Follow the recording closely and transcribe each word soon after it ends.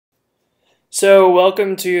So,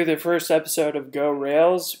 welcome to the first episode of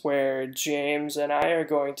GoRails, where James and I are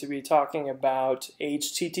going to be talking about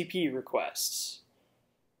HTTP requests.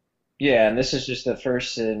 Yeah, and this is just the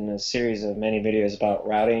first in a series of many videos about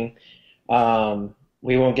routing.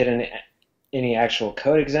 We won't get into any actual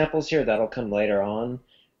code examples here, that'll come later on,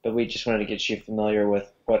 but we just wanted to get you familiar with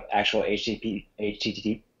what actual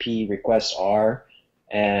HTTP requests are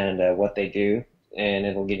and what they do, and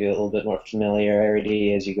it'll give you a little bit more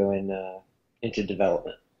familiarity as you go into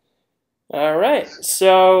development. All right,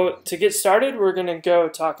 so to get started, we're going to go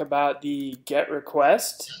talk about the GET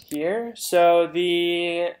request here. So,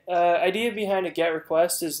 the idea behind a GET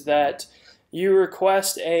request is that you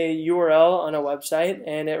request a URL on a website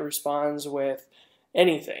and it responds with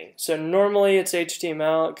anything. So, normally it's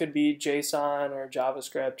HTML, it could be JSON or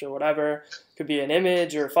JavaScript or whatever, it could be an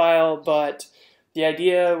image or a file, but the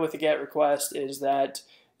idea with a GET request is that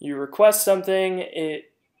you request something, it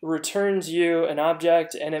returns you an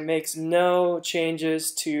object, and it makes no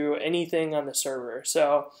changes to anything on the server.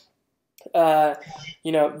 So,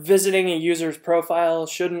 visiting a user's profile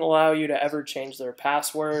shouldn't allow you to ever change their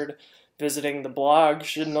password. Visiting the blog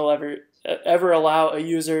shouldn't ever allow a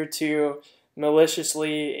user to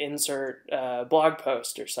maliciously insert a blog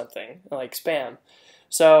post or something like spam.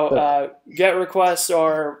 So, GET requests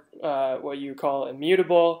are what you call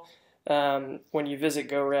immutable. When you visit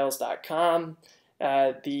GoRails.com,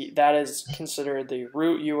 that is considered the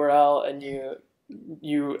root URL, and you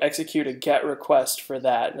execute a GET request for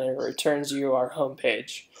that, and it returns you our home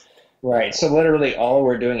page. Right, so literally all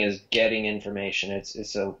we're doing is getting information.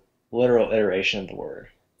 It's a literal iteration of the word.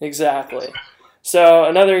 Exactly. So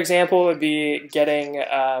another example would be getting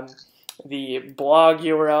the blog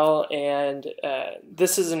URL, and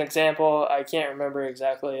this is an example. I can't remember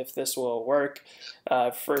exactly if this will work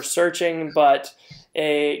for searching, but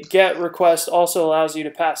a GET request also allows you to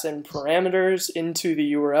pass in parameters into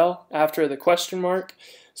the URL after the question mark.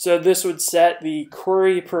 So this would set the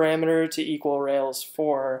query parameter to equal Rails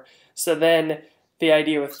 4. So then the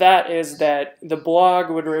idea with that is that the blog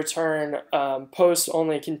would return posts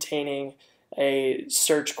only containing a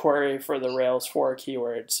search query for the Rails 4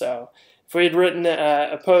 keyword. So if we had written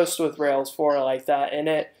a post with Rails 4 like that in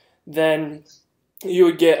it, then you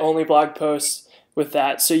would get only blog posts with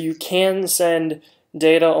that. So you can send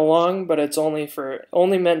data along, but it's only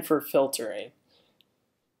meant for filtering.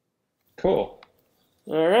 Cool.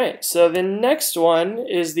 All right, so the next one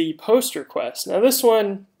is the post request. Now this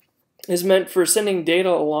one is meant for sending data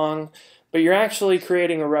along, but you're actually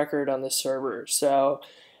creating a record on the server. So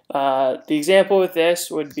the example with this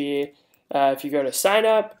would be if you go to sign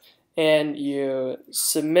up and you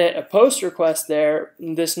submit a post request there.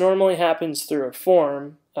 This normally happens through a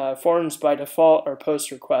form. Forms by default are post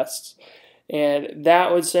requests. And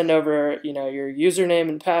that would send over, your username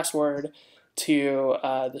and password to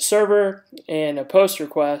the server and a post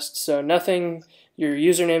request. So your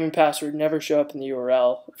username and password never show up in the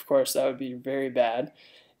URL. Of course, that would be very bad.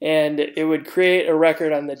 And it would create a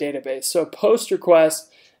record on the database. So post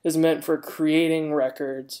request is meant for creating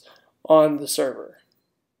records on the server.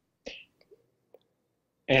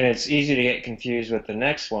 And it's easy to get confused with the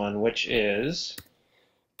next one, which is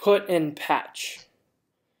put and patch.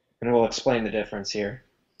 And we'll explain the difference here.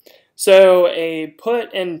 So a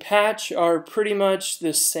put and patch are pretty much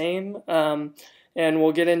the same, and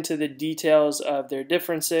we'll get into the details of their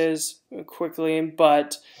differences quickly,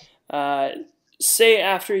 but say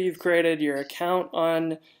after you've created your account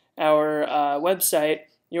on our website,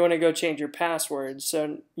 you want to go change your password.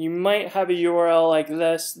 So you might have a URL like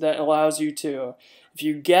this that allows you to, if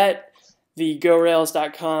you get the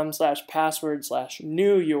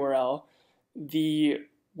gorails.com/password/new URL, the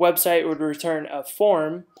website would return a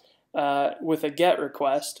form with a GET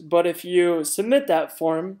request, but if you submit that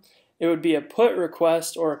form, it would be a put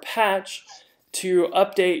request or a patch to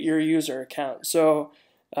update your user account. So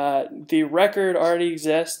the record already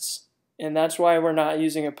exists, and that's why we're not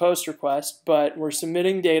using a post request, but we're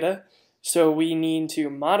submitting data, so we need to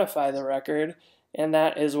modify the record, and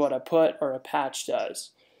that is what a put or a patch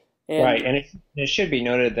does. Right, and it should be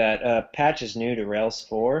noted that patch is new to Rails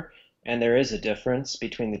 4, and there is a difference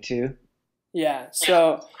between the two. Yeah,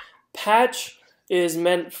 so patch is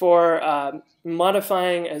meant for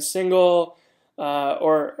modifying a single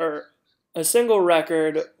or a single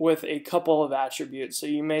record with a couple of attributes. So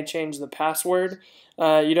you may change the password.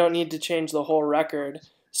 You don't need to change the whole record.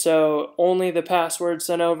 So only the password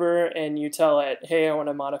sent over, and you tell it, hey, I want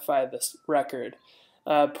to modify this record.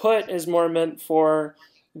 Put is more meant for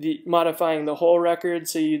modifying the whole record,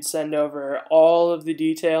 so you'd send over all of the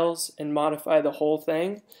details and modify the whole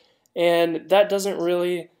thing. And that doesn't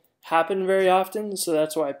really happen very often. So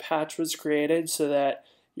that's why patch was created, so that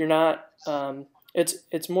you're not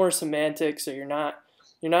it's more semantic. So you're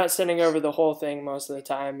not sending over the whole thing most of the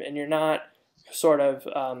time, and you're not sort of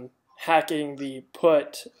hacking the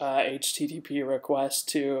put HTTP request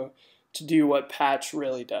to do what patch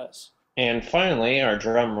really does. And finally, our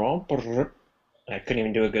drum roll. I couldn't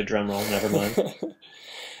even do a good drum roll, never mind.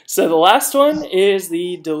 So the last one is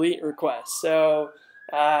the delete request. So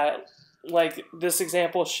like this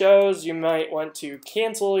example shows, you might want to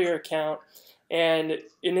cancel your account, and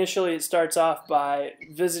initially it starts off by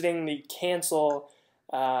visiting the cancel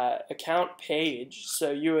account page.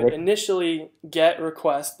 So you would initially get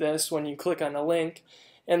request this when you click on a link,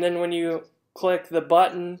 and then when you click the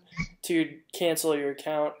button to cancel your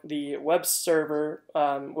account, the web server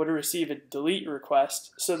would receive a delete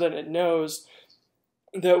request, so that it knows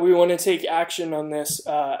that we want to take action on this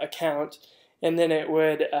account, and then it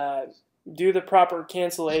would do the proper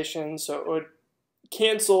cancellation. So it would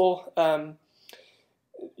cancel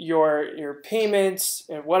your payments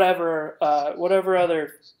and whatever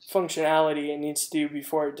other functionality it needs to do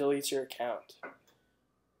before it deletes your account.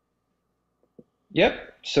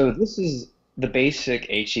 Yep. So this is the basic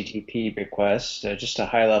HTTP request, just a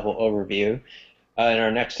high-level overview. In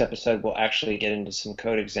our next episode, we'll actually get into some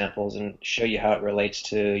code examples and show you how it relates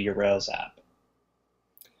to your Rails app.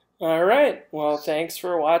 All right. Well, thanks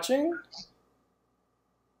for watching.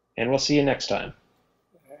 And we'll see you next time.